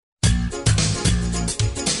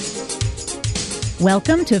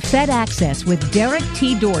Welcome to Fed Access with Derek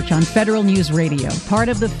T. Dortch on Federal News Radio, part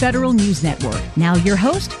of the Federal News Network. Now your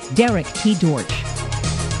host, Derek T. Dortch.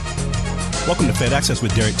 Welcome to Fed Access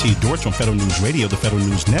with Derek T. Dortch on Federal News Radio, the Federal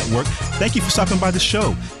News Network. Thank you for stopping by the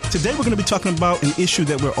show. Today we're going to be talking about an issue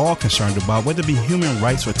that we're all concerned about, whether it be human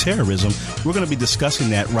rights or terrorism. We're going to be discussing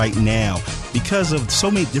that right now because of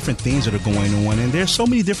so many different things that are going on. And there's so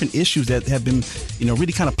many different issues that have been,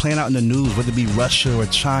 really kind of playing out in the news, whether it be Russia or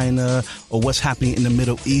China or what's happening in the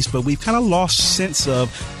Middle East. But we've kind of lost sense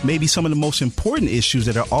of maybe some of the most important issues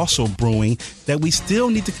that are also brewing that we still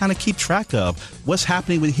need to kind of keep track of. What's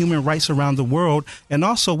happening with human rights around the world, and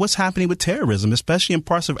also what's happening with terrorism, especially in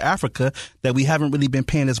parts of Africa that we haven't really been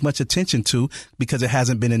paying as much attention to because it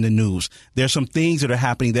hasn't been in the news. There's some things that are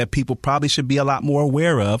happening that people probably should be a lot more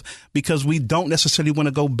aware of because we don't necessarily want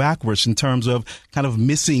to go backwards in terms of kind of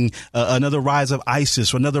missing another rise of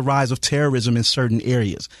ISIS or another rise of terrorism in certain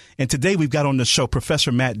areas. And today we've got on the show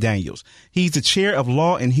Professor Matt Daniels. He's the chair of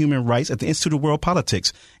law and human rights at the Institute of World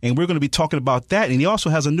Politics. And we're going to be talking about that. And he also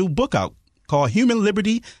has a new book out called Human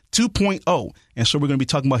Liberty 2.0. And so we're going to be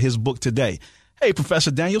talking about his book today. Hey, Professor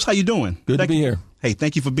Daniels, how you doing? Good to be here. Hey,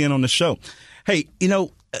 thank you for being on the show. Hey,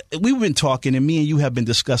 we've been talking, and me and you have been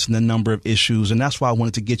discussing a number of issues, and that's why I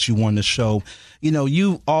wanted to get you on the show.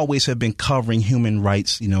 You always have been covering human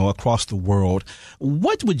rights, across the world.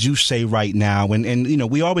 What would you say right now?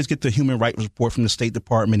 And we always get the human rights report from the State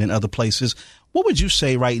Department and other places. What would you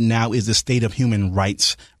say right now is the state of human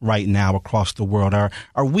rights right now across the world?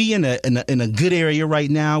 Are we in a good area right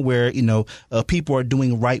now where, people are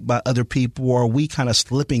doing right by other people, or are we kind of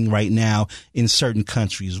slipping right now in certain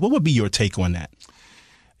countries? What would be your take on that?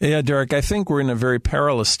 Yeah, Derek, I think we're in a very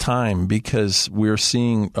perilous time because we're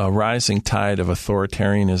seeing a rising tide of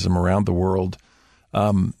authoritarianism around the world.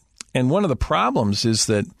 And one of the problems is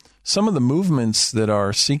that some of the movements that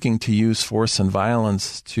are seeking to use force and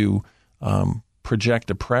violence to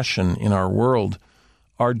project oppression in our world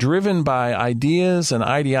are driven by ideas and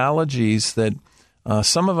ideologies that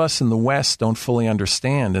some of us in the West don't fully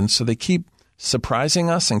understand. And so they keep surprising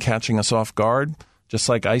us and catching us off guard, just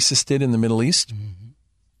like ISIS did in the Middle East. Mm-hmm.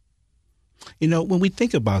 When we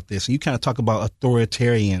think about this, you kind of talk about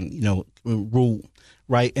authoritarian, rule,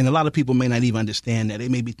 right? And a lot of people may not even understand that. They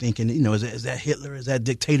may be thinking, is that Hitler? Is that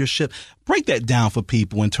dictatorship? Break that down for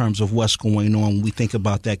people in terms of what's going on when we think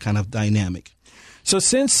about that kind of dynamic. So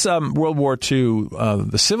since World War II,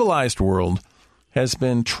 the civilized world has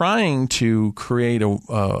been trying to create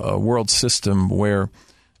a world system where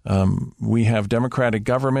we have democratic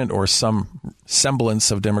government or some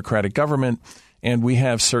semblance of democratic government, and we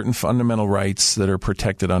have certain fundamental rights that are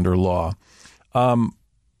protected under law.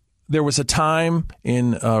 There was a time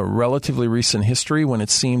in relatively recent history when it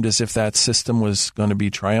seemed as if that system was going to be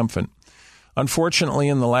triumphant. Unfortunately,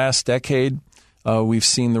 in the last decade, we've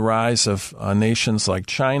seen the rise of nations like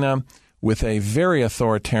China with a very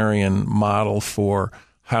authoritarian model for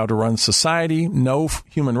how to run society, no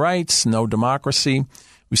human rights, no democracy.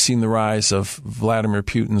 We've seen the rise of Vladimir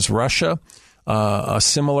Putin's Russia, a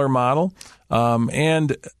similar model.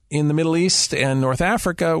 And in the Middle East and North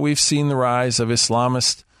Africa, we've seen the rise of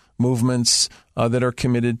Islamist movements that are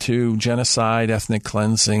committed to genocide, ethnic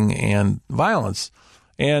cleansing, and violence.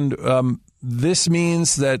 And this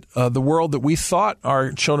means that the world that we thought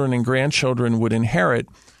our children and grandchildren would inherit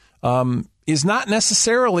is not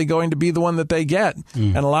necessarily going to be the one that they get.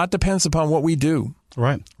 And a lot depends upon what we do.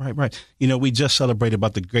 Right. We just celebrated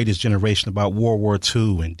about the greatest generation, about World War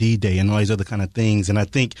II and D-Day and all these other kind of things. And I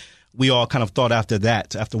think we all kind of thought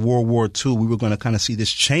after World War II, we were going to kind of see this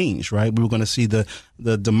change, right? We were going to see the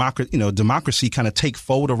democracy kind of take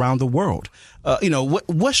fold around the world.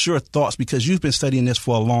 What's your thoughts? Because you've been studying this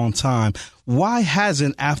for a long time. Why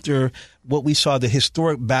hasn't, after what we saw, the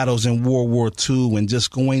historic battles in World War II and just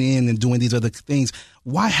going in and doing these other things,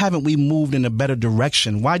 why haven't we moved in a better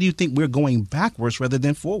direction? Why do you think we're going backwards rather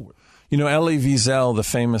than forward? Elie Wiesel, the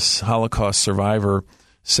famous Holocaust survivor,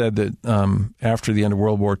 said that after the end of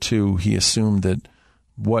World War II, he assumed that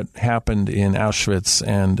what happened in Auschwitz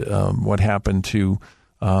and what happened to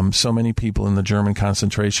so many people in the German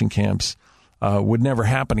concentration camps would never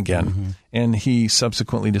happen again. Mm-hmm. And he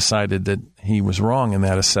subsequently decided that he was wrong in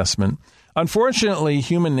that assessment. Unfortunately,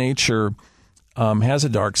 human nature has a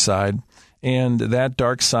dark side, and that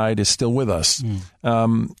dark side is still with us.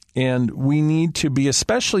 And we need to be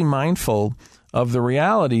especially mindful of the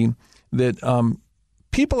reality that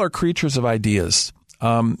people are creatures of ideas.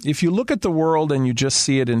 If you look at the world and you just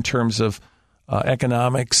see it in terms of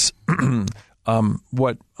economics,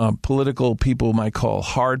 what political people might call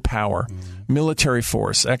hard power, military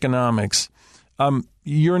force, economics,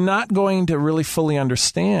 you're not going to really fully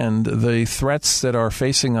understand the threats that are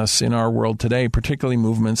facing us in our world today, particularly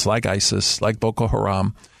movements like ISIS, like Boko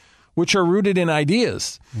Haram, which are rooted in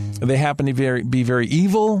ideas. They happen to be very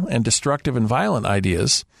evil and destructive and violent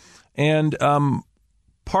ideas. And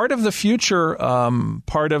part of the future,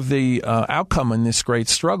 part of the outcome in this great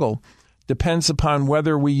struggle depends upon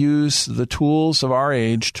whether we use the tools of our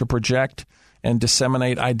age to project and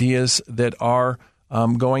disseminate ideas that are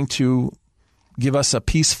going to give us a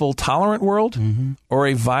peaceful, tolerant world or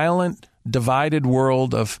a violent, divided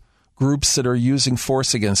world of groups that are using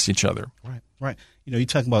force against each other. Right. You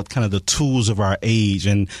talk about kind of the tools of our age.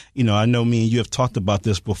 And, I know me and you have talked about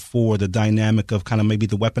this before, the dynamic of kind of maybe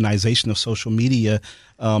the weaponization of social media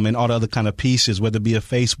and all the other kind of pieces, whether it be a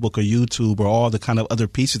Facebook or YouTube or all the kind of other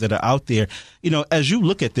pieces that are out there. As you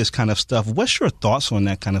look at this kind of stuff, what's your thoughts on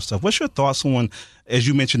that kind of stuff? What's your thoughts on, as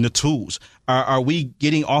you mentioned, the tools? Are we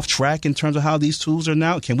getting off track in terms of how these tools are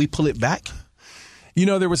now? Can we pull it back?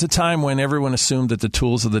 There was a time when everyone assumed that the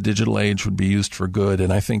tools of the digital age would be used for good,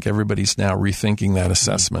 and I think everybody's now rethinking that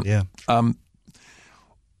assessment. Yeah.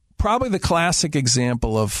 Probably the classic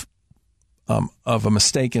example of a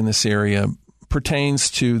mistake in this area pertains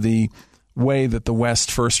to the way that the West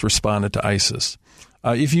first responded to ISIS.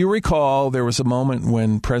 If you recall, there was a moment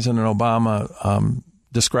when President Obama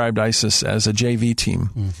described ISIS as a JV team.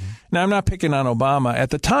 Now, I'm not picking on Obama. At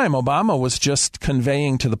the time, Obama was just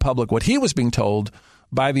conveying to the public what he was being told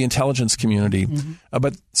by the intelligence community.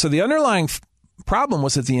 So the underlying problem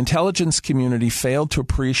was that the intelligence community failed to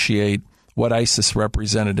appreciate what ISIS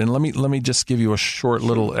represented. And let me just give you a short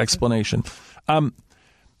little explanation.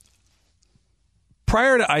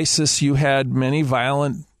 Prior to ISIS, you had many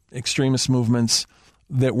violent extremist movements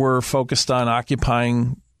that were focused on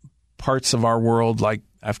occupying parts of our world like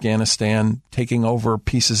Afghanistan, taking over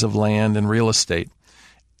pieces of land and real estate.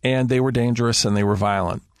 And they were dangerous and they were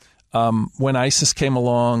violent. When ISIS came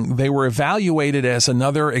along, they were evaluated as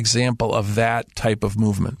another example of that type of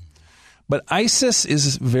movement. But ISIS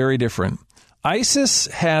is very different. ISIS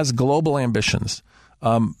has global ambitions.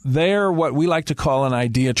 They're what we like to call an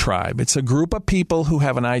idea tribe. It's a group of people who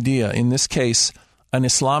have an idea, in this case, an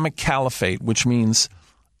Islamic caliphate, which means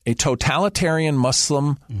a totalitarian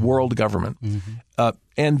Muslim world government.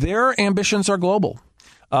 And their ambitions are global.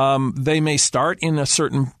 They may start in a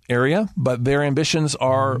certain area, but their ambitions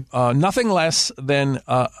are nothing less than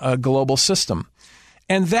a global system.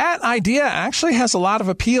 And that idea actually has a lot of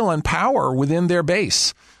appeal and power within their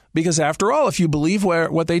base. Because after all, if you believe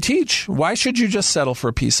what they teach, why should you just settle for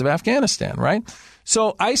a piece of Afghanistan, right?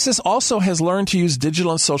 So ISIS also has learned to use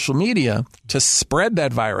digital and social media to spread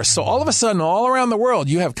that virus. So all of a sudden, all around the world,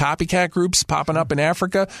 you have copycat groups popping up in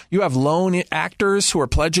Africa. You have lone actors who are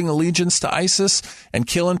pledging allegiance to ISIS and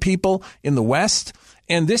killing people in the West.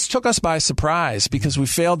 And this took us by surprise because we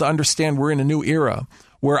failed to understand we're in a new era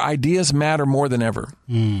where ideas matter more than ever.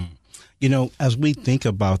 As we think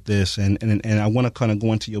about this, and I want to kind of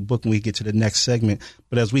go into your book when we get to the next segment,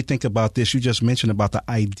 but as we think about this, you just mentioned about the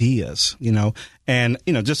ideas, and,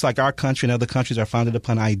 just like our country and other countries are founded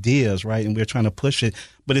upon ideas, right? And we're trying to push it.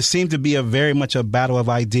 But it seems to be very much a battle of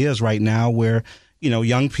ideas right now where,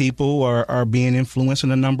 young people are being influenced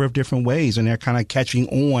in a number of different ways, and they're kind of catching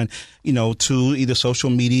on, to either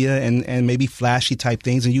social media and maybe flashy type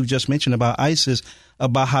things. And you just mentioned about ISIS,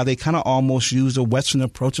 about how they kind of almost use a Western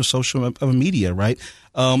approach of social media, right?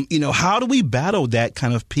 How do we battle that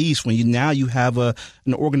kind of piece when you have an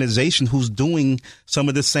organization who's doing some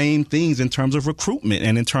of the same things in terms of recruitment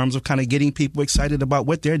and in terms of kind of getting people excited about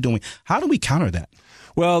what they're doing? How do we counter that?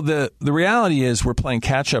 Well, the reality is we're playing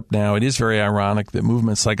catch up now. It is very ironic that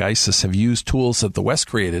movements like ISIS have used tools that the West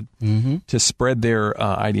created to spread their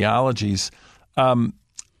ideologies. I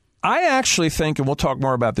actually think, and we'll talk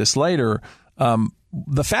more about this later,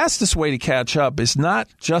 the fastest way to catch up is not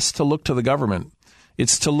just to look to the government.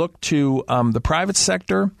 It's to look to the private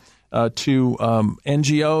sector, to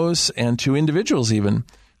NGOs, and to individuals even,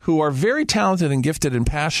 who are very talented and gifted and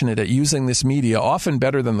passionate at using this media, often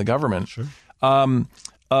better than the government. Sure. And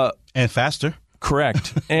faster.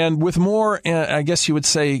 Correct. And with more, I guess you would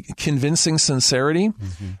say, convincing sincerity.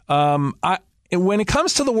 When it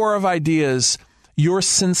comes to the war of ideas, your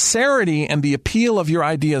sincerity and the appeal of your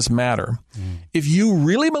ideas matter. If you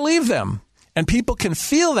really believe them, and people can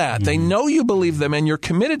feel that, they know you believe them, and you're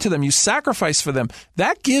committed to them, you sacrifice for them,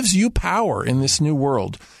 that gives you power in this new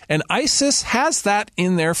world. And ISIS has that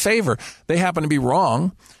in their favor. They happen to be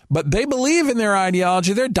wrong, but they believe in their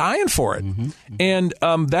ideology. They're dying for it. And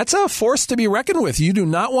that's a force to be reckoned with. You do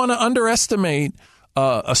not want to underestimate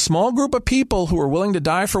a small group of people who are willing to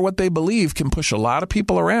die for what they believe can push a lot of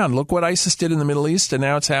people around. Look what ISIS did in the Middle East, and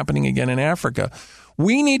now it's happening again in Africa.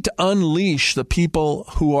 We need to unleash the people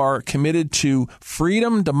who are committed to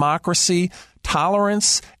freedom, democracy,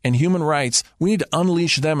 tolerance, and human rights. We need to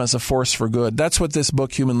unleash them as a force for good. That's what this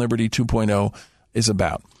book, Human Liberty 2.0, is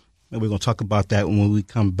about. And we're going to talk about that when we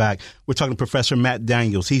come back. We're talking to Professor Matt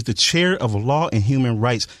Daniels. He's the chair of law and human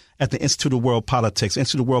rights at the Institute of World Politics.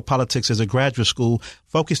 Institute of World Politics is a graduate school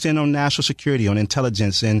focused in on national security, on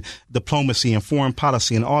intelligence and diplomacy and foreign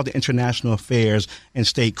policy and all the international affairs and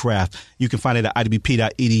statecraft. You can find it at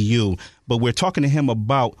idbp.edu. But we're talking to him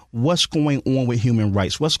about what's going on with human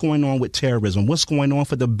rights, what's going on with terrorism, what's going on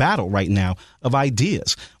for the battle right now of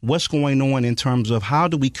ideas, what's going on in terms of how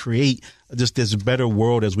do we create just this better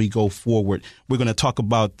world as we go forward. We're going to talk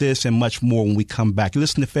about this and much more when we come back. You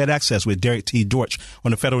listen to Fed Access with Derek T. Dortch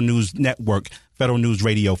on the Federal News Network, Federal News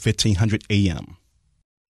Radio, 1500 AM.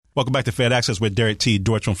 Welcome back to Fed Access with Derek T.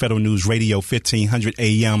 Dortch on Federal News Radio, 1500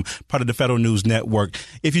 AM, part of the Federal News Network.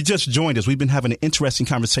 If you just joined us, we've been having an interesting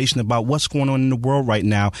conversation about what's going on in the world right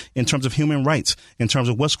now in terms of human rights, in terms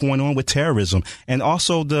of what's going on with terrorism, and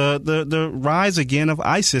also the rise again of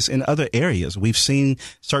ISIS in other areas. We've seen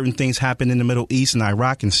certain things happen in the Middle East and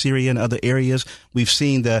Iraq and Syria and other areas. We've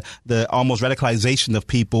seen the almost radicalization of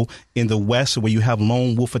people in the West where you have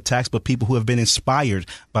lone wolf attacks, but people who have been inspired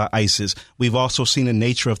by ISIS. We've also seen the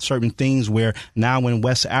nature of certain things where now in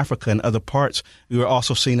West Africa and other parts, we are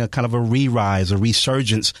also seeing a kind of a re-rise, a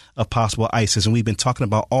resurgence of possible ISIS. And we've been talking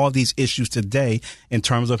about all these issues today in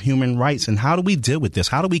terms of human rights. And how do we deal with this?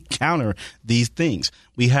 How do we counter these things?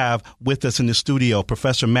 We have with us in the studio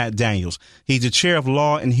Professor Matt Daniels. He's the chair of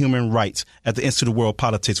law and human rights at the Institute of World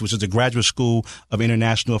Politics, which is the graduate school of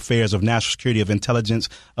international affairs, of national security, of intelligence,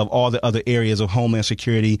 of all the other areas of homeland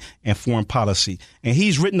security and foreign policy. And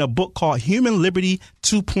he's written a book called Human Liberty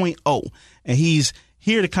 2.0. And he's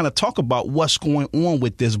here to kind of talk about what's going on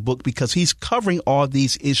with this book because he's covering all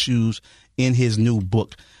these issues in his new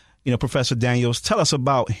book. You know, Professor Daniels, tell us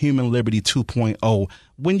about Human Liberty 2.0.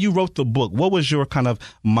 When you wrote the book, what was your kind of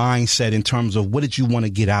mindset in terms of what did you want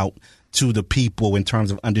to get out to the people in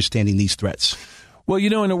terms of understanding these threats? Well,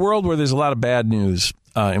 you know, in a world where there's a lot of bad news,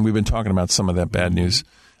 and we've been talking about some of that bad news,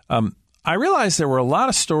 I realized there were a lot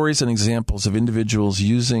of stories and examples of individuals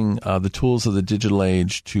using the tools of the digital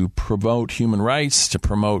age to promote human rights, to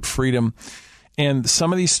promote freedom. And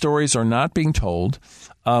some of these stories are not being told.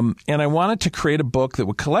 And I wanted to create a book that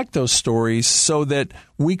would collect those stories so that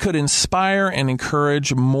we could inspire and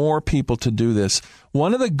encourage more people to do this.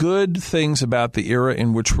 One of the good things about the era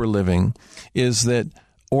in which we're living is that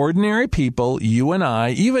ordinary people, you and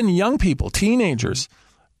I, even young people, teenagers,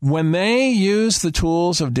 when they use the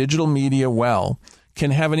tools of digital media well,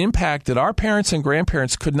 can have an impact that our parents and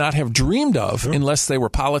grandparents could not have dreamed of unless they were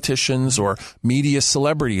politicians or media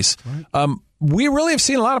celebrities. Right. We really have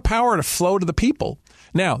seen a lot of power to flow to the people.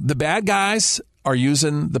 Now, the bad guys are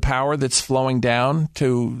using the power that's flowing down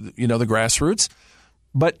to, you know, the grassroots.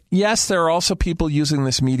 But yes, there are also people using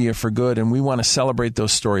this media for good, and we want to celebrate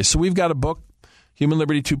those stories. So we've got a book, Human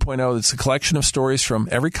Liberty 2.0, that's a collection of stories from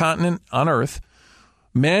every continent on Earth,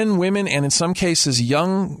 men, women, and in some cases,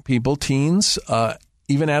 young people, teens,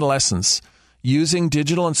 even adolescents, using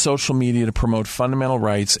digital and social media to promote fundamental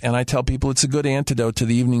rights. And I tell people it's a good antidote to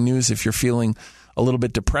the evening news if you're feeling a little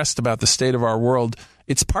bit depressed about the state of our world.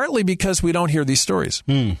 It's partly because we don't hear these stories.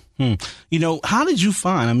 You know, how did you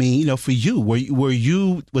find, I mean, you know, for you,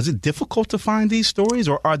 was it difficult to find these stories,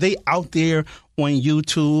 or are they out there on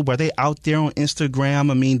YouTube? Are they out there on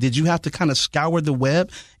Instagram? I mean, did you have to kind of scour the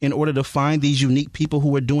web in order to find these unique people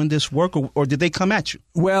who are doing this work, or did they come at you?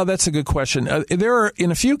 Well, that's a good question. There are,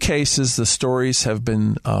 in a few cases, the stories have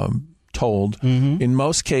been told. Mm-hmm. In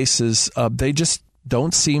most cases, they just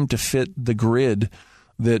don't seem to fit the grid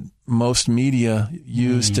that most media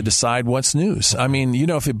use to decide what's news. I mean, you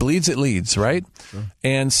know, if it bleeds, it leads, right? Sure.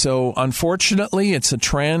 And so, unfortunately, it's a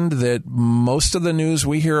trend that most of the news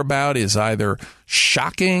we hear about is either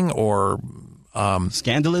shocking or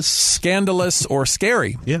scandalous or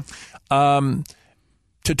scary. Yeah.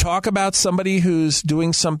 To talk about somebody who's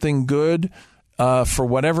doing something good for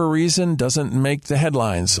whatever reason doesn't make the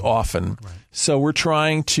headlines often. Right. So we're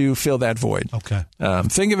trying to fill that void. Okay.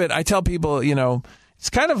 Think of it, I tell people, you know, it's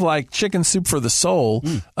kind of like chicken soup for the soul.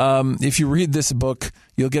 If you read this book,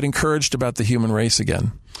 you'll get encouraged about the human race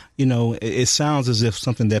again. You know, it sounds as if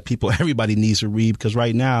something that everybody needs to read, because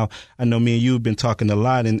right now, I know me and you have been talking a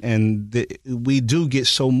lot, and we do get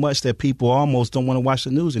so much that people almost don't want to watch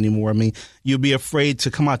the news anymore. I mean, you'll be afraid to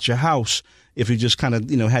come out your house if you just kind of,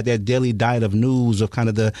 had that daily diet of news of kind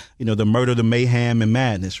of the, the murder, the mayhem and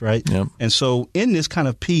madness, right? Yep. And so in this kind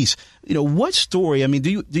of piece, what story, I mean,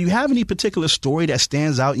 do you have any particular story that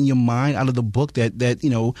stands out in your mind out of the book that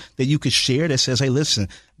you could share that says, hey, listen,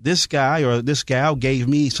 this guy or this gal gave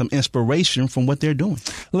me some inspiration from what they're doing?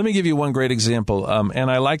 Let me give you one great example.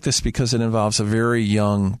 And I like this because it involves a very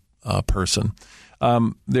young person.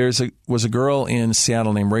 There was a girl in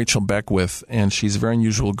Seattle named Rachel Beckwith, and she's a very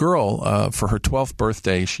unusual girl. For her 12th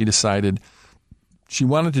birthday, she decided she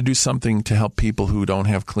wanted to do something to help people who don't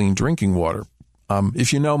have clean drinking water.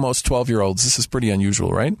 If you know most 12-year-olds, this is pretty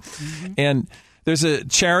unusual, right? Mm-hmm. And there's a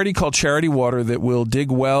charity called Charity Water that will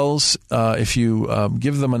dig wells. If you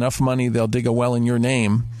give them enough money, they'll dig a well in your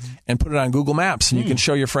name and put it on Google Maps, and you can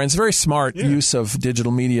show your friends. Very smart use of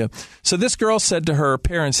digital media. So this girl said to her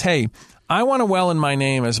parents, hey, I want a well in my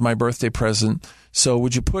name as my birthday present, so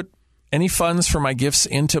would you put any funds for my gifts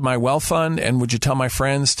into my well fund, and would you tell my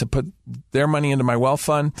friends to put their money into my well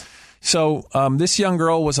fund? So this young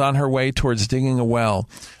girl was on her way towards digging a well.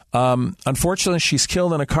 Unfortunately, she's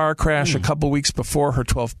killed in a car crash a couple weeks before her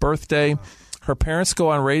 12th birthday. Her parents go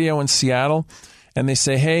on radio in Seattle, and they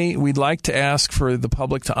say, hey, we'd like to ask for the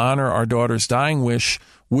public to honor our daughter's dying wish.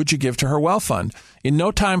 Would you give to her well fund? In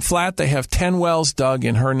no time flat, they have 10 wells dug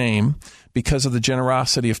in her name because of the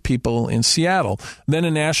generosity of people in Seattle. Then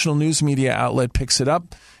a national news media outlet picks it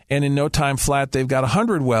up, and in no time flat, they've got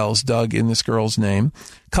 100 wells dug in this girl's name.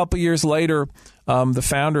 A couple years later, the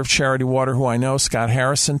founder of Charity Water, who I know, Scott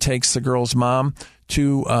Harrison, takes the girl's mom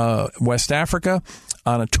to West Africa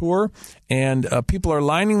on a tour, and people are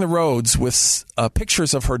lining the roads with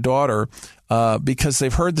pictures of her daughter because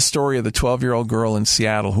they've heard the story of the 12-year-old girl in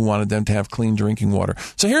Seattle who wanted them to have clean drinking water.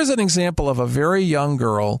 So here's an example of a very young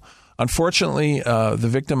girl, unfortunately the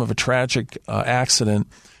victim of a tragic accident,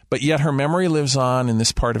 but yet her memory lives on in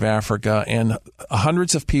this part of Africa, and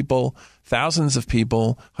hundreds of people, thousands of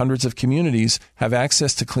people, hundreds of communities have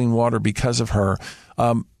access to clean water because of her.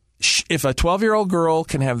 If a 12-year-old girl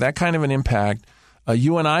can have that kind of an impact,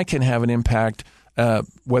 you and I can have an impact,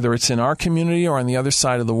 whether it's in our community or on the other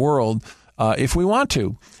side of the world, if we want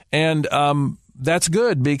to. And that's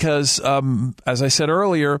good because, as I said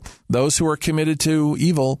earlier, those who are committed to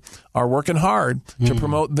evil are working hard to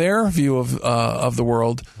promote their view of the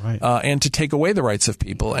world, right, and to take away the rights of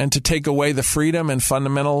people and to take away the freedom and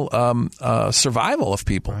fundamental survival of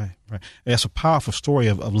people. Right, right. It's a powerful story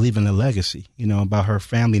of leaving a legacy, about her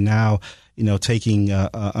family now, taking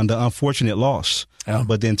under unfortunate loss. Yeah.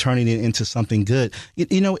 But then turning it into something good.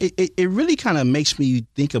 It really kind of makes me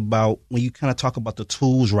think about when you kind of talk about the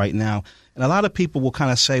tools right now. And a lot of people will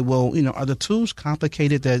kind of say, well, are the tools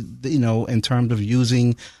complicated that, in terms of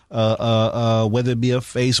using whether it be a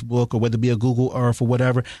Facebook or whether it be a Google Earth or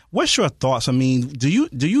whatever? What's your thoughts? I mean, do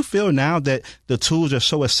you feel now that the tools are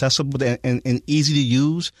so accessible and easy to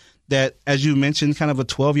use that, as you mentioned, kind of a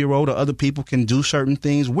 12-year-old or other people can do certain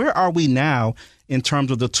things? Where are we now in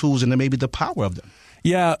terms of the tools and maybe the power of them?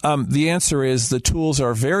 Yeah, the answer is the tools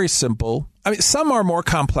are very simple. I mean, some are more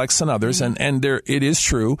complex than others, and it is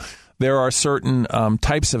true. There are certain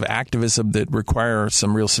types of activism that require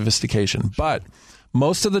some real sophistication. But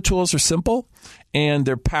most of the tools are simple, and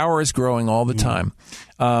their power is growing all the time.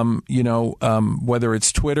 Whether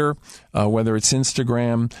it's Twitter, whether it's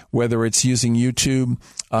Instagram, whether it's using YouTube,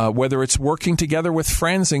 whether it's working together with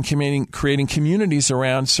friends and creating communities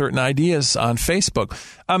around certain ideas on Facebook.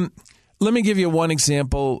 Let me give you one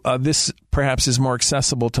example. This perhaps is more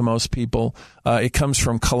accessible to most people. It comes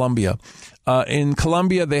from Colombia. In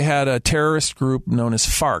Colombia, they had a terrorist group known as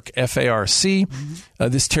FARC, F-A-R-C.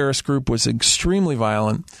 This terrorist group was extremely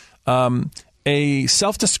violent. A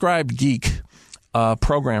self-described geek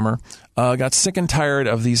programmer got sick and tired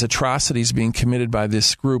of these atrocities being committed by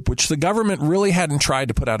this group, which the government really hadn't tried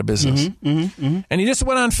to put out of business. And he just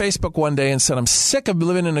went on Facebook one day and said, I'm sick of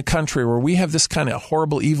living in a country where we have this kind of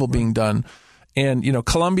horrible evil being done. And,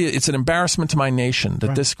 Colombia, it's an embarrassment to my nation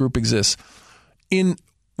that this group exists. In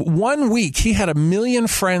 1 week, he had 1 million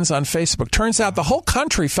friends on Facebook. Turns out the whole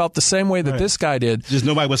country felt the same way that this guy did. Just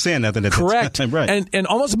nobody was saying nothing at Correct. the time. Right. And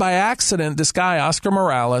almost by accident, this guy, Oscar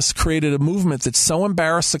Morales, created a movement that so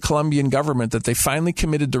embarrassed the Colombian government that they finally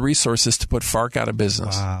committed the resources to put FARC out of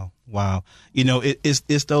business. Wow.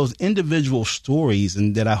 It's those individual stories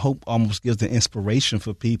and that I hope almost gives the inspiration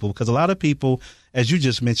for people, because a lot of people, as you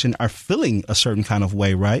just mentioned, are feeling a certain kind of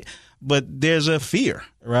way, right? But there's a fear,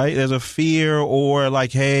 right? There's a fear or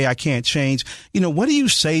like, hey, I can't change. What do you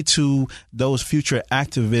say to those future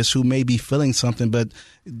activists who may be feeling something, but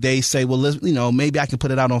they say, well, maybe I can put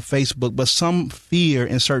it out on Facebook, but some fear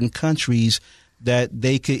in certain countries that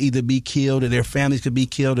they could either be killed or their families could be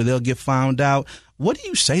killed or they'll get found out. What do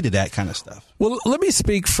you say to that kind of stuff? Well, let me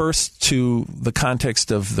speak first to the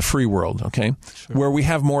context of the free world, okay, sure. Where we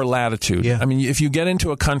have more latitude. Yeah. I mean, if you get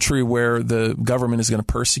into a country where the government is going to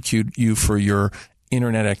persecute you for your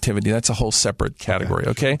internet activity, that's a whole separate category,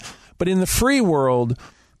 okay? But in the free world,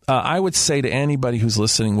 I would say to anybody who's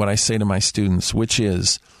listening what I say to my students, which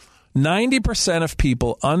is 90% of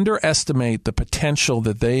people underestimate the potential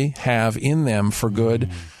that they have in them for good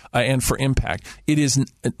and for impact. It is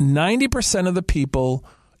 90% of the people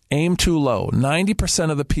aim too low.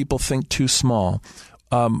 90% of the people think too small.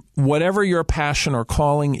 Whatever your passion or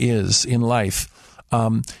calling is in life,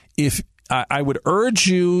 if I would urge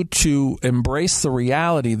you to embrace the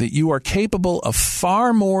reality that you are capable of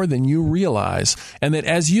far more than you realize, and that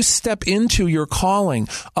as you step into your calling,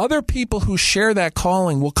 other people who share that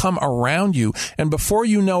calling will come around you, and before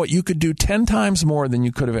you know it, you could do 10 times more than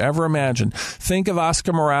you could have ever imagined. Think of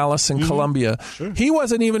Oscar Morales in Colombia. Sure. He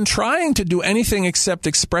wasn't even trying to do anything except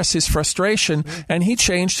express his frustration, and he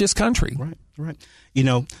changed his country. Right. You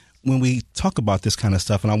know, when we talk about this kind of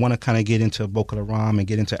stuff, and I want to kind of get into Boko Haram and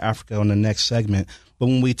get into Africa on the next segment, but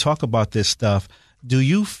when we talk about this stuff, do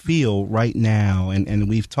you feel right now, and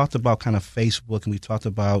we've talked about kind of Facebook, and we've talked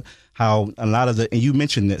about how a lot of and you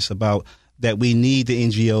mentioned this, about that we need the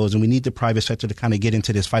NGOs and we need the private sector to kind of get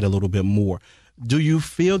into this fight a little bit more. Do you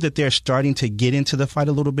feel that they're starting to get into the fight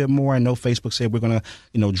a little bit more? I know Facebook said we're going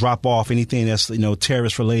to, drop off anything that's,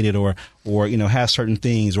 terrorist related or, has certain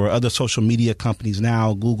things, or other social media companies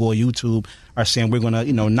now, Google, YouTube, are saying we're going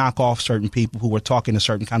to, knock off certain people who are talking a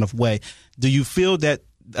certain kind of way. Do you feel that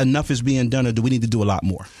enough is being done, or do we need to do a lot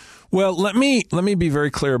more? Well, let me be very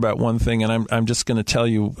clear about one thing, and I'm just going to tell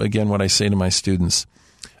you again what I say to my students.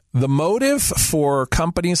 The motive for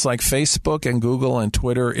companies like Facebook and Google and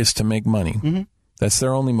Twitter is to make money. Mm-hmm. That's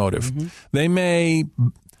their only motive. Mm-hmm.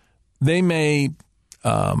 They may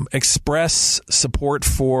express support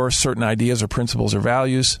for certain ideas or principles or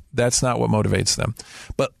values. That's not what motivates them.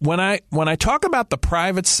 But when I talk about the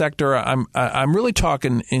private sector, I'm really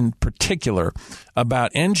talking in particular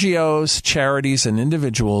about NGOs, charities, and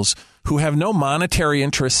individuals who have no monetary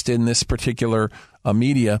interest in this particular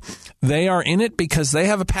media. They are in it because they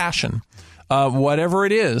have a passion. Whatever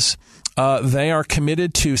it is, they are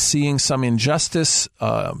committed to seeing some injustice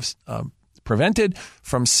prevented,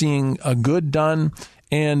 from seeing a good done,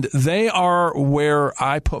 and they are where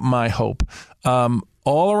I put my hope.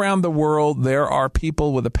 All around the world, there are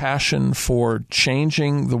people with a passion for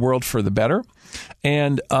changing the world for the better,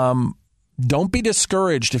 and don't be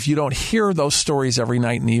discouraged if you don't hear those stories every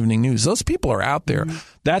night in the evening news. Those people are out there. Mm-hmm.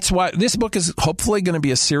 That's why this book is hopefully going to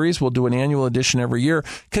be a series. We'll do an annual edition every year,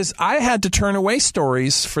 because I had to turn away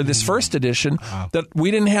stories for this first edition that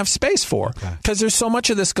we didn't have space for, because there's so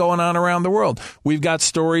much of this going on around the world. We've got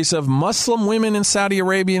stories of Muslim women in Saudi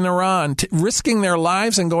Arabia and Iran risking their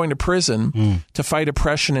lives and going to prison to fight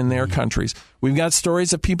oppression in their countries. We've got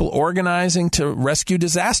stories of people organizing to rescue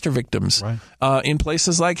disaster victims in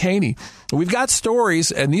places like Haiti. We've got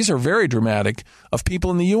stories, and these are very dramatic, of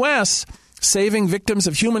people in the U.S. saving victims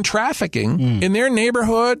of human trafficking in their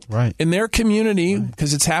neighborhood, in their community,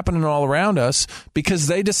 because it's happening all around us, because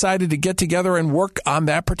they decided to get together and work on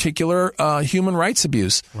that particular human rights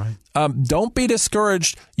abuse. Don't be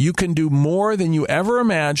discouraged. You can do more than you ever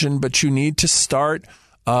imagined, but you need to start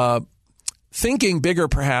thinking bigger,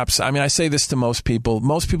 perhaps. I mean, I say this to most people.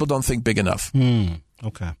 Most people don't think big enough.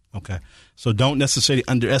 Okay. So don't necessarily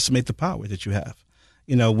underestimate the power that you have.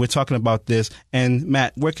 We're talking about this. And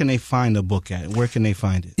Matt, where can they find the book at? Where can they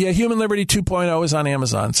find it? Yeah, Human Liberty 2.0 is on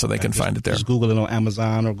Amazon, so they can find it there. Just Google it on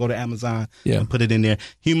Amazon, or go to Amazon and put it in there.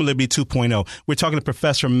 Human Liberty 2.0. We're talking to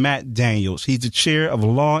Professor Matt Daniels. He's the chair of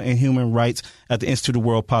Law and Human Rights at the Institute of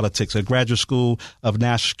World Politics, a graduate school of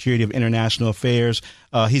national security of international affairs.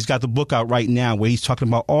 He's got the book out right now where he's talking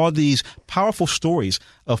about all these powerful stories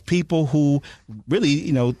of people who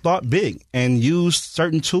really, thought big and used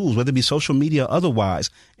certain tools, whether it be social media or otherwise,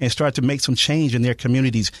 and start to make some change in their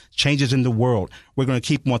communities, changes in the world. We're going to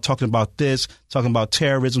keep on talking about this, talking about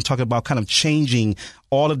terrorism, talking about kind of changing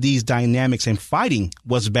all of these dynamics and fighting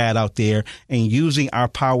what's bad out there and using our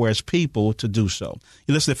power as people to do so.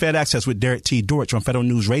 You listen to Fed Access with Derek T. Dortch on Federal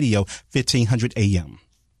News Radio, 1500 AM.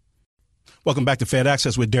 Welcome back to Fed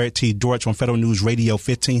Access with Derek T. Dortch on Federal News Radio,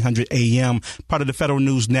 1500 AM, part of the Federal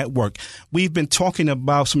News Network. We've been talking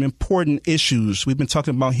about some important issues. We've been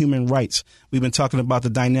talking about human rights. We've been talking about the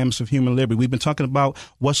dynamics of human liberty. We've been talking about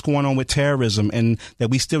what's going on with terrorism and that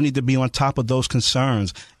we still need to be on top of those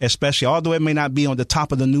concerns, especially, although it may not be on the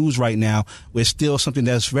top of the news right now, it's still something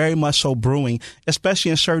that's very much so brewing, especially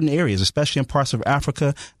in certain areas, especially in parts of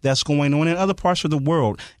Africa that's going on in other parts of the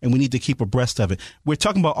world, and we need to keep abreast of it. We're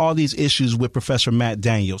talking about all these issues with Professor Matt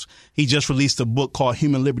Daniels. He just released a book called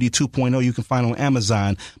Human Liberty 2.0 you can find on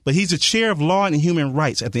Amazon, but he's the chair of law and human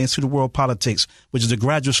rights at the Institute of World Politics, which is a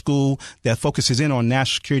graduate school that focuses in on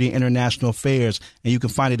national security and international affairs, and you can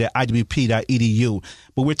find it at iwp.edu.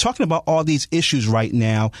 But we're talking about all these issues right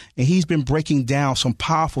now, and he's been breaking down some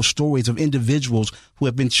powerful stories of individuals who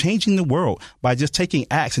have been changing the world by just taking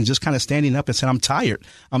acts and just kind of standing up and saying, I'm tired.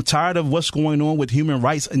 I'm tired of what's going on with human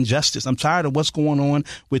rights and justice. I'm tired of what's going on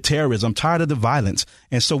with terrorism. I'm tired of the violence.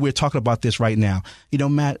 And so we're talking about this right now. You know,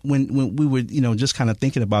 Matt, when we were, just kind of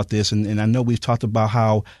thinking about this, and I know we've talked about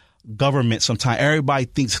how government, sometimes everybody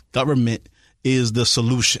thinks government is the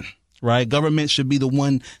solution. Right? Government should be the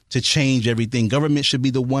one to change everything. Government should be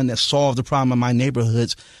the one that solves the problem in my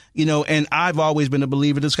neighborhoods. And I've always been a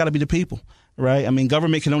believer that it's got to be the people. Right? I mean,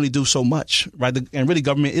 government can only do so much. Right? And really,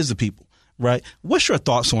 government is the people. Right? What's your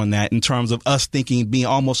thoughts on that in terms of us being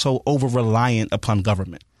almost so over-reliant upon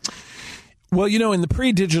government? Well, in the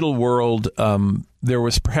pre-digital world, there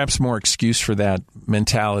was perhaps more excuse for that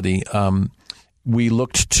mentality. We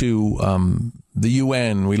looked to the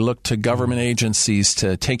UN, we looked to government agencies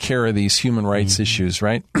to take care of these human rights issues,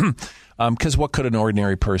 right? Because what could an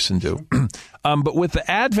ordinary person do? But with the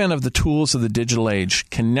advent of the tools of the digital age,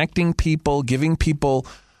 connecting people, giving people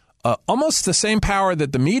almost the same power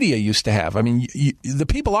that the media used to have. I mean, the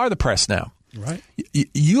people are the press now. Right.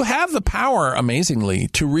 You have the power, amazingly,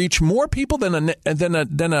 to reach more people than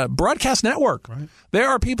a broadcast network. Right. There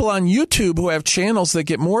are people on YouTube who have channels that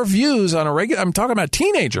get more views on a regular. I'm talking about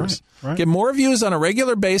teenagers. Right. Get more views on a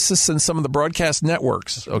regular basis than some of the broadcast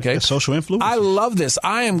networks. Okay, social influence. I love this.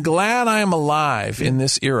 I am glad I am alive in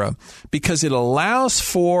this era because it allows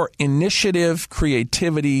for initiative,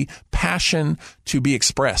 creativity, passion to be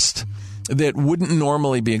expressed that wouldn't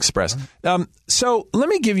normally be expressed. So let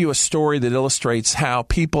me give you a story that illustrates how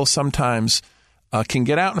people sometimes can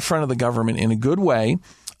get out in front of the government in a good way.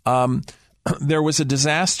 There was a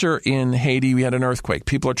disaster in Haiti. We had an earthquake.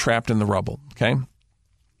 People are trapped in the rubble. Okay.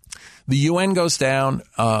 The UN goes down.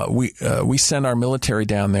 We send our military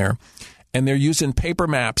down there, and they're using paper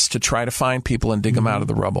maps to try to find people and dig them out of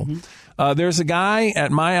the rubble. There's a guy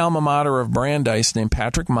at my alma mater of Brandeis named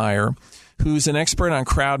Patrick Meyer, who's an expert on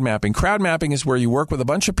crowd mapping. Crowd mapping is where you work with a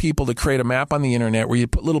bunch of people to create a map on the internet where you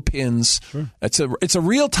put little pins. Sure. It's a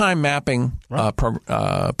real-time mapping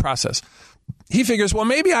process. He figures, well,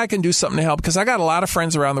 maybe I can do something to help because I got a lot of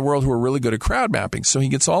friends around the world who are really good at crowd mapping. So he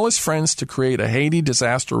gets all his friends to create a Haiti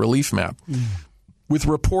disaster relief map with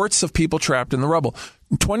reports of people trapped in the rubble.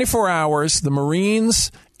 In 24 hours, the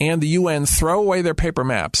Marines and the UN throw away their paper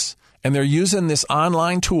maps. And they're using this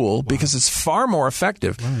online tool because it's far more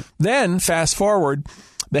effective. Right. Then, fast forward,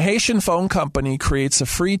 the Haitian phone company creates a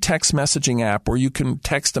free text messaging app where you can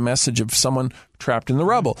text a message of someone trapped in the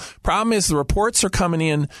rubble. Problem is the reports are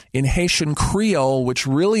coming in Haitian Creole, which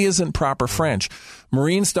really isn't proper French.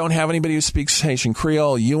 Marines don't have anybody who speaks Haitian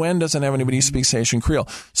Creole. UN doesn't have anybody who speaks Haitian Creole.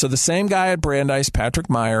 So the same guy at Brandeis, Patrick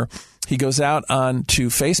Meyer, he goes out on to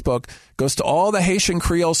Facebook, goes to all the Haitian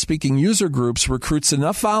Creole-speaking user groups, recruits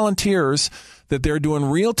enough volunteers that they're doing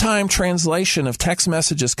real-time translation of text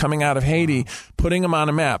messages coming out of Haiti, putting them on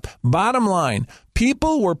a map. Bottom line,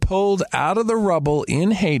 people were pulled out of the rubble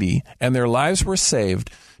in Haiti, and their lives were saved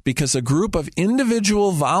because a group of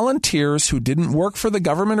individual volunteers who didn't work for the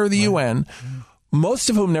government or the UN, most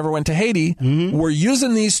of whom never went to Haiti, were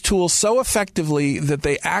using these tools so effectively that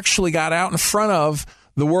they actually got out in front of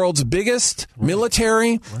the world's biggest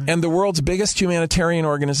military and the world's biggest humanitarian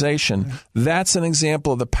organization. That's an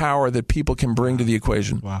example of the power that people can bring to the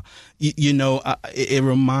equation. Wow. It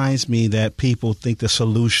reminds me that people think the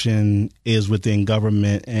solution is within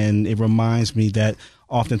government, and it reminds me that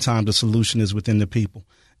oftentimes the solution is within the people.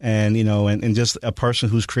 And, and just a person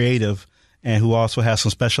who's creative and who also has some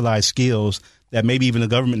specialized skills that maybe even the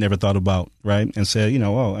government never thought about, right? And said,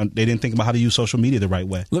 they didn't think about how to use social media the right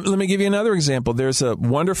way. Let me give you another example. There's a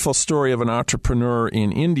wonderful story of an entrepreneur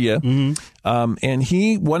in India. And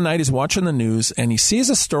he, one night, is watching the news, and he sees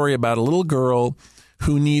a story about a little girl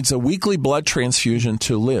who needs a weekly blood transfusion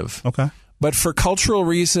to live. Okay. But for cultural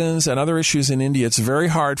reasons and other issues in India, it's very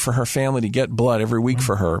hard for her family to get blood every week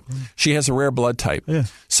for her. She has a rare blood type. Yeah.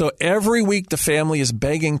 So every week the family is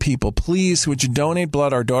begging people, please, would you donate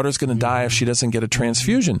blood? Our daughter's going to die if she doesn't get a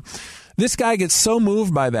transfusion. This guy gets so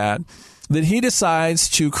moved by that he decides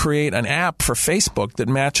to create an app for Facebook that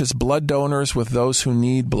matches blood donors with those who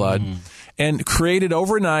need blood and created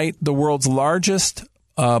overnight the world's largest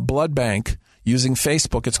blood bank using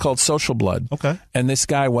Facebook. It's called Social Blood. Okay. And this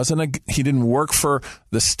guy he didn't work for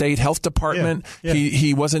the state health department. Yeah.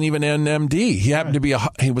 He wasn't even an MD. He happened to be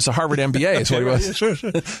he was a Harvard MBA is what he was. Yeah,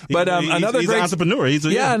 sure. But another he's great an entrepreneur.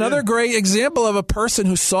 Another great example of a person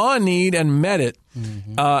who saw a need and met it.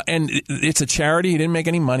 And it's a charity. He didn't make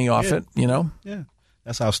any money off it, Yeah.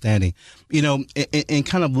 That's outstanding. And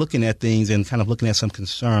kind of looking at things and kind of looking at some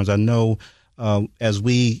concerns, I know as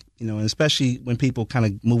we, and especially when people kind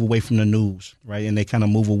of move away from the news, right? And they kind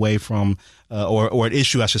of move away from, or an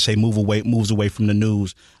issue, I should say, moves away from the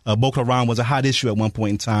news. Boko Haram was a hot issue at one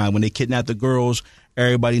point in time. When they kidnapped the girls,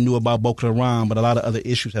 everybody knew about Boko Haram, but a lot of other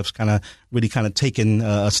issues have really taken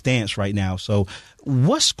a stance right now. So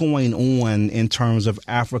what's going on in terms of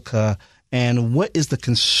Africa, and what is the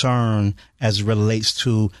concern as it relates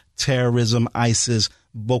to terrorism, ISIS,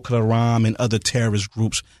 Boko Haram, and other terrorist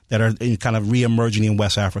groups that are kind of reemerging in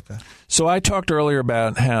West Africa? So I talked earlier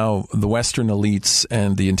about how the Western elites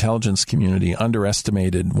and the intelligence community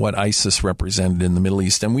underestimated what ISIS represented in the Middle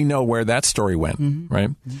East, and we know where that story went, right?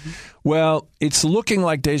 Well, it's looking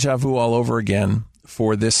like deja vu all over again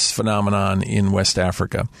for this phenomenon in West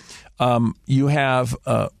Africa. You have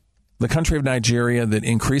the country of Nigeria that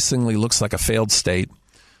increasingly looks like a failed state.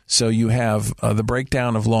 So you have the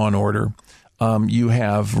breakdown of law and order. You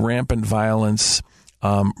have rampant violence,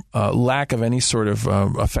 lack of any sort of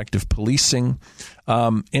effective policing.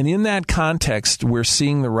 And in that context, we're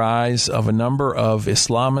seeing the rise of a number of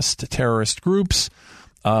Islamist terrorist groups.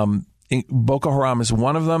 Boko Haram is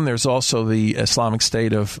one of them. There's also the Islamic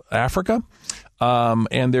State of Africa.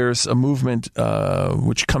 And there's a movement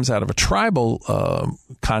which comes out of a tribal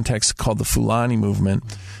context called the Fulani movement.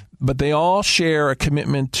 But they all share a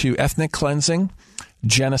commitment to ethnic cleansing,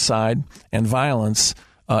 genocide, and violence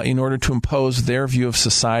in order to impose their view of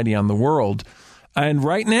society on the world. And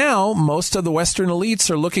right now, most of the Western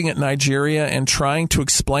elites are looking at Nigeria and trying to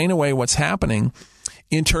explain away what's happening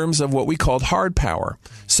in terms of what we called hard power.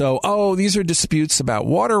 So, these are disputes about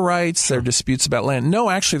water rights, they're disputes about land.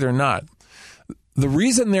 No, actually, they're not. The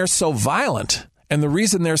reason they're so violent and the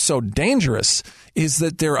reason they're so dangerous is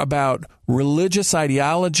that they're about religious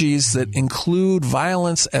ideologies that include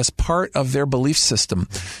violence as part of their belief system.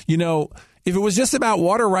 If it was just about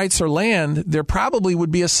water rights or land, there probably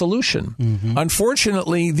would be a solution.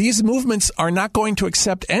 Unfortunately, these movements are not going to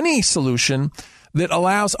accept any solution that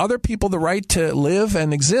allows other people the right to live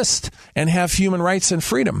and exist and have human rights and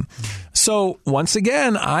freedom. So once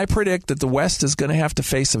again, I predict that the West is going to have to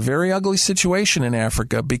face a very ugly situation in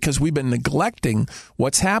Africa because we've been neglecting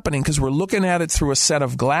what's happening because we're looking at it through a set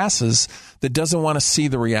of glasses that doesn't want to see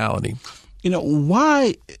the reality.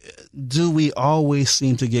 Why do we always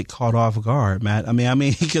seem to get caught off guard, Matt? I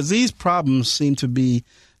mean, because these problems seem to be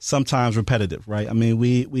sometimes repetitive, right? I mean,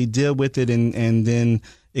 we deal with it and then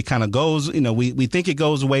it kind of goes, we think it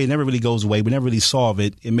goes away. It never really goes away. We never really solve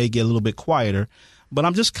it. It may get a little bit quieter, but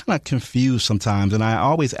I'm just kind of confused sometimes. And I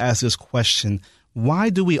always ask this question, why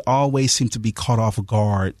do we always seem to be caught off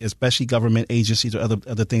guard, especially government agencies or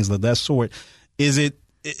other things of that sort? Is it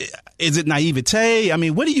naivete? I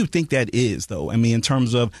mean, what do you think that is, though? I mean, in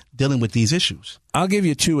terms of dealing with these issues? I'll give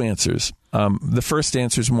you two answers. The first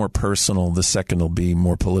answer is more personal. The second will be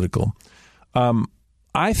more political.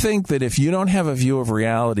 I think that if you don't have a view of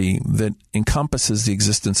reality that encompasses the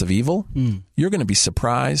existence of evil, you're going to be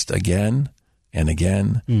surprised again and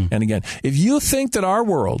again and again. If you think that our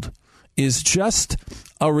world is just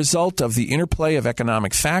a result of the interplay of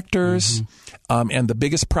economic factors, and the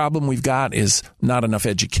biggest problem we've got is not enough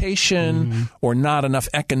education or not enough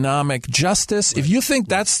economic justice. If you think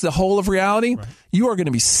that's the whole of reality, you are going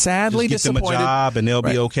to be sadly disappointed. Give them a job and they'll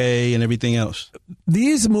be okay and everything else.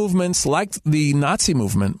 These movements, like the Nazi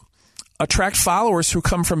movement, attract followers who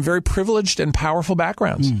come from very privileged and powerful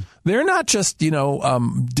backgrounds. They're not just,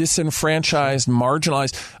 disenfranchised,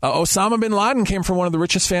 marginalized. Osama bin Laden came from one of the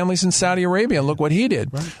richest families in Saudi Arabia, and look what he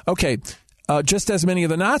did. Okay, just as many of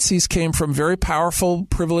the Nazis came from very powerful,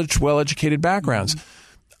 privileged, well-educated backgrounds.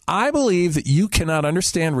 I believe that you cannot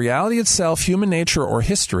understand reality itself, human nature, or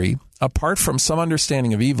history apart from some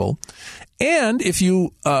understanding of evil. And if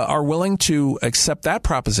you are willing to accept that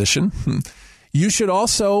proposition, you should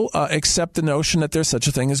also accept the notion that there's such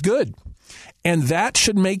a thing as good. And that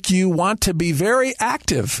should make you want to be very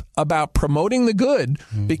active about promoting the good,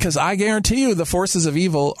 because I guarantee you the forces of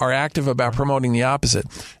evil are active about promoting the opposite.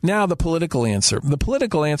 Now, the political answer. The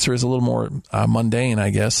political answer is a little more mundane,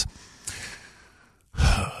 I guess.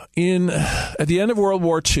 At the end of World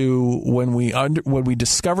War II, when we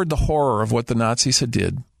discovered the horror of what the Nazis had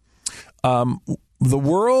did, the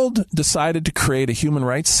world decided to create a human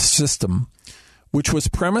rights system which was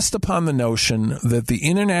premised upon the notion that the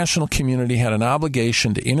international community had an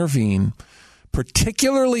obligation to intervene,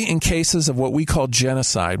 particularly in cases of what we call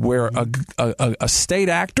genocide, where a state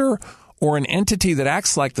actor or an entity that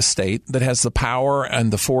acts like the state, that has the power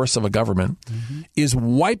and the force of a government, is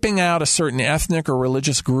wiping out a certain ethnic or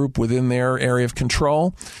religious group within their area of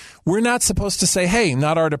control. We're not supposed to say, hey,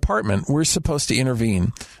 not our department. We're supposed to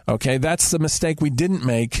intervene. Okay, that's the mistake we didn't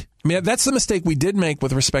make. I mean, that's the mistake we did make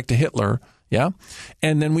with respect to Hitler. Yeah.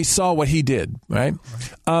 And then we saw what he did, right?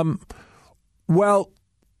 Well,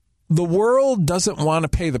 the world doesn't want to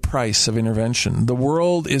pay the price of intervention. The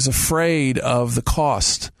world is afraid of the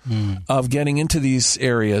cost of getting into these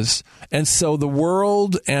areas. And so the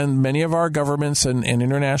world and many of our governments and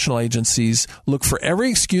international agencies look for every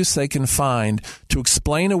excuse they can find to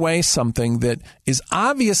explain away something that is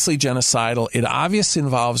obviously genocidal. It obviously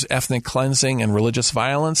involves ethnic cleansing and religious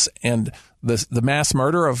violence and the mass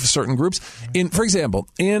murder of certain groups. For example,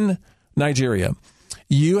 in Nigeria,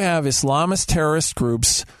 you have Islamist terrorist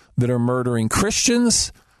groups that are murdering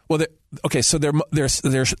Christians. Well, so they're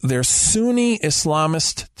Sunni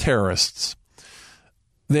Islamist terrorists.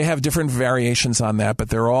 They have different variations on that, but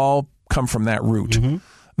they're all come from that root.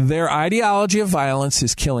 Their ideology of violence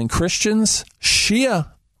is killing Christians,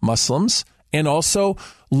 Shia Muslims, and also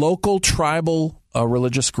local tribal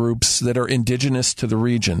religious groups that are indigenous to the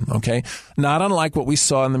region, okay? Not unlike what we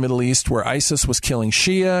saw in the Middle East, where ISIS was killing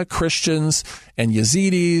Shia, Christians, and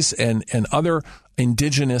Yazidis, and other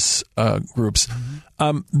indigenous groups.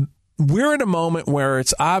 We're at a moment where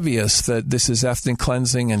it's obvious that this is ethnic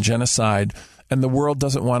cleansing and genocide, and the world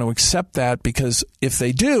doesn't want to accept that, because if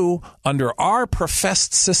they do, under our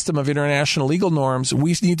professed system of international legal norms,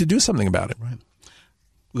 we need to do something about it. Right.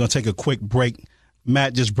 We're going to take a quick break.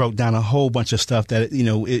 Matt just broke down a whole bunch of stuff that,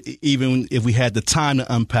 even if we had the time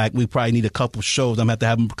to unpack, we probably need a couple shows. I'm going to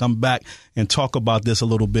have him come back and talk about this a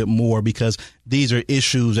little bit more, because these are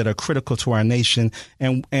issues that are critical to our nation.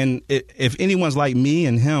 And if anyone's like me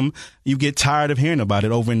and him, you get tired of hearing about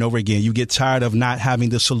it over and over again. You get tired of not having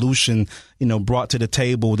the solution, brought to the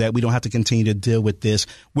table, that we don't have to continue to deal with this.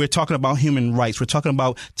 We're talking about human rights. We're talking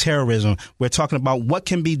about terrorism. We're talking about what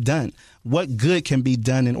can be done. What good can be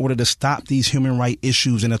done in order to stop these human rights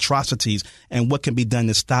issues and atrocities, and what can be done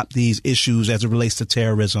to stop these issues as it relates to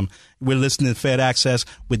terrorism. We're listening to Fed Access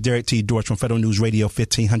with Derek T. Dortch from Federal News Radio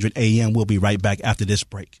 1500 AM. We'll be right back after this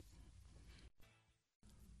break.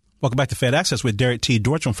 Welcome back to Fed Access with Derek T.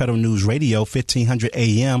 Dortch from Federal News Radio 1500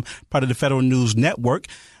 AM, part of the Federal News Network.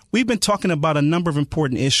 We've been talking about a number of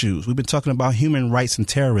important issues. We've been talking about human rights and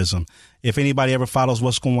terrorism. If anybody ever follows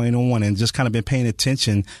what's going on and just kind of been paying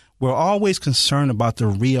attention, we're always concerned about the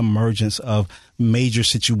reemergence of major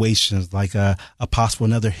situations like a possible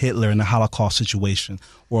another Hitler in the Holocaust situation,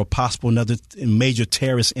 or a possible another major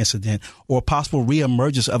terrorist incident, or a possible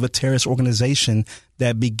reemergence of a terrorist organization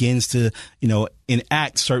that begins to,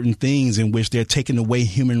 enact certain things in which they're taking away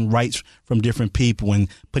human rights from different people and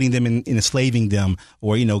putting them in enslaving them,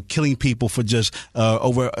 or, killing people for just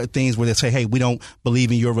over things where they say, hey, we don't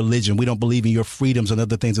believe in your religion. We don't believe in your freedoms and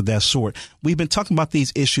other things of that sort. We've been talking about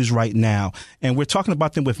these issues right now, and we're talking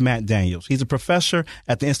about them with Matt Daniels. He's a professor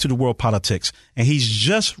at the Institute of World Politics, and he's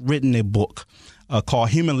just written a book called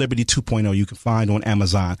Human Liberty 2.0. You can find on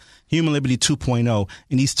Amazon, Human Liberty 2.0.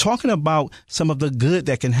 And he's talking about some of the good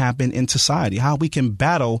that can happen in society, how we can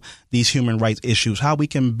battle these human rights issues, how we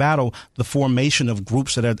can battle the formation of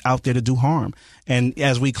groups that are out there to do harm. And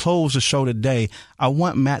as we close the show today, I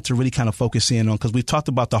want Matt to really kind of focus in on, because we've talked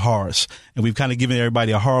about the horrors and we've kind of given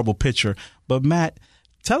everybody a horrible picture. But Matt,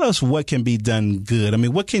 tell us what can be done good. I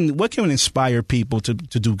mean, what can inspire people to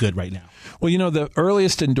do good right now? Well, the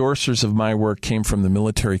earliest endorsers of my work came from the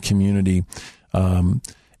military community.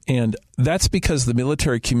 And that's because the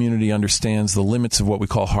military community understands the limits of what we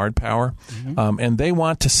call hard power. And they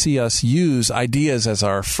want to see us use ideas as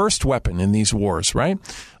our first weapon in these wars, right?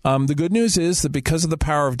 The good news is that because of the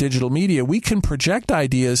power of digital media, we can project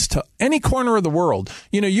ideas to any corner of the world.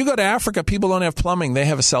 You go to Africa, people don't have plumbing. They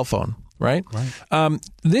have a cell phone. Right.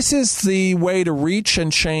 This is the way to reach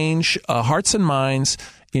and change hearts and minds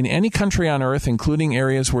in any country on earth, including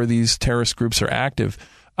areas where these terrorist groups are active.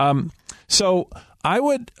 So I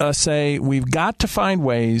would say we've got to find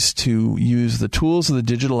ways to use the tools of the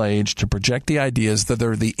digital age to project the ideas that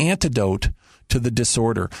are the antidote to the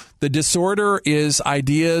disorder. The disorder is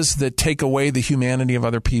ideas that take away the humanity of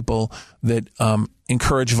other people, that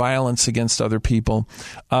encourage violence against other people.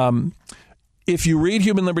 If you read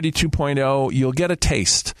Human Liberty 2.0, you'll get a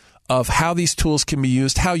taste of how these tools can be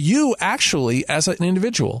used, how you actually, as an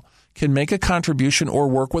individual, can make a contribution or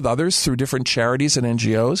work with others through different charities and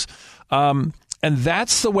NGOs. And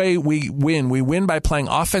that's the way we win. We win by playing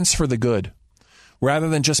offense for the good rather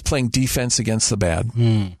than just playing defense against the bad.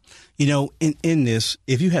 You know, in this,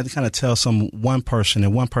 if you had to kind of tell one person,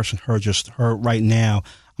 and one person heard right now,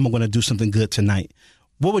 I'm going to do something good tonight,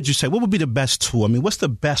 what would you say? What would be the best tool? I mean, what's the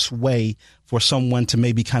best way for someone to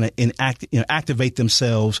maybe kind of activate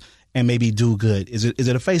themselves and maybe do good? Is it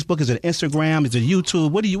a Facebook? Is it Instagram? Is it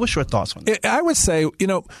YouTube? What's your thoughts on that? I would say,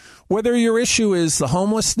 whether your issue is the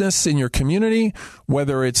homelessness in your community,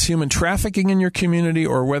 whether it's human trafficking in your community,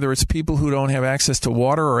 or whether it's people who don't have access to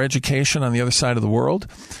water or education on the other side of the world,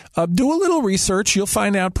 do a little research. You'll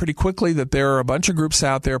find out pretty quickly that there are a bunch of groups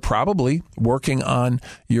out there probably working on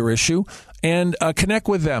your issue. And connect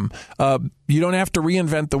with them. You don't have to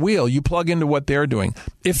reinvent the wheel. You plug into what they're doing.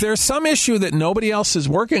 If there's some issue that nobody else is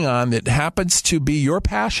working on that happens to be your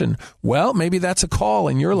passion, well, maybe that's a call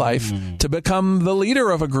in your life to become the leader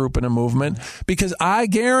of a group and a movement. Because I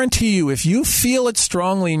guarantee you, if you feel it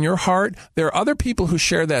strongly in your heart, there are other people who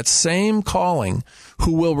share that same calling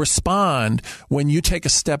who will respond when you take a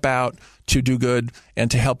step out to do good and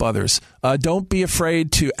to help others. Don't be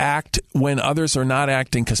afraid to act when others are not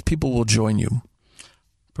acting, because people will join you.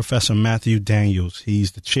 Professor Matthew Daniels,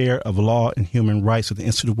 he's the chair of Law and Human Rights at the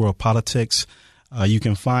Institute of World Politics. You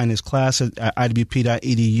can find his class at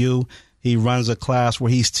idwp.edu. He runs a class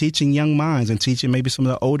where he's teaching young minds and teaching maybe some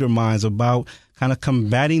of the older minds about kind of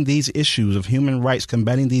combating these issues of human rights,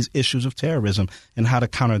 combating these issues of terrorism, and how to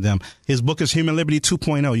counter them. His book is Human Liberty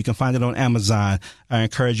 2.0. You can find it on Amazon. I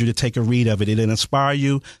encourage you to take a read of it. It'll inspire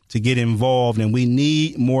you to get involved, and we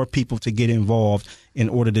need more people to get involved in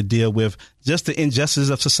order to deal with just the injustices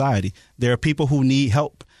of society. There are people who need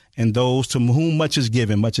help, and those to whom much is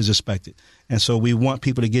given, much is expected. And so we want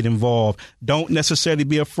people to get involved. Don't necessarily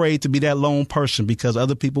be afraid to be that lone person, because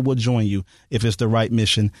other people will join you if it's the right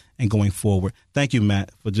mission and going forward. Thank you,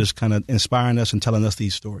 Matt, for just kind of inspiring us and telling us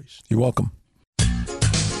these stories. You're welcome.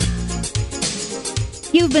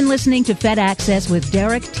 You've been listening to Fed Access with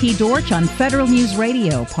Derek T. Dortch on Federal News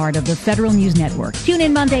Radio, part of the Federal News Network. Tune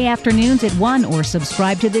in Monday afternoons at 1 or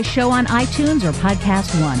subscribe to this show on iTunes or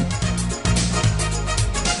Podcast One.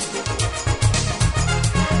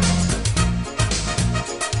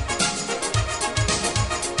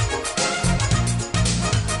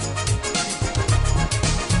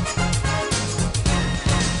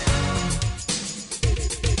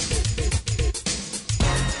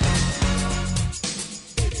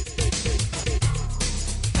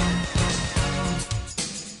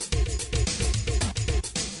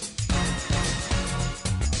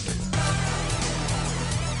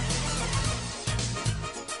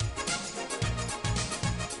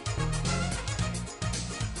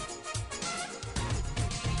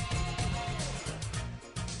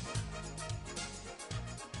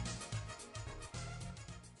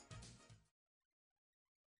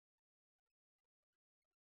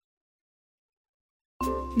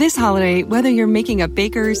 This holiday, whether you're making a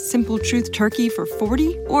Baker's Simple Truth turkey for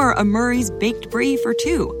 40 or a Murray's Baked Brie for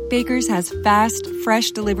 2, Baker's has fast, fresh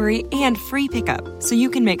delivery and free pickup, so you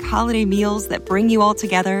can make holiday meals that bring you all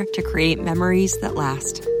together to create memories that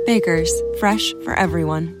last. Baker's, fresh for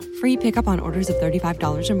everyone. Free pickup on orders of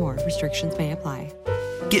 $35 or more. Restrictions may apply.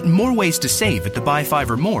 Get more ways to save at the Buy 5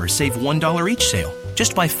 or More Save $1 each sale.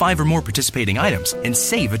 Just buy 5 or more participating items and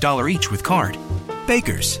save $1 each with card.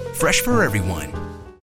 Baker's, fresh for everyone.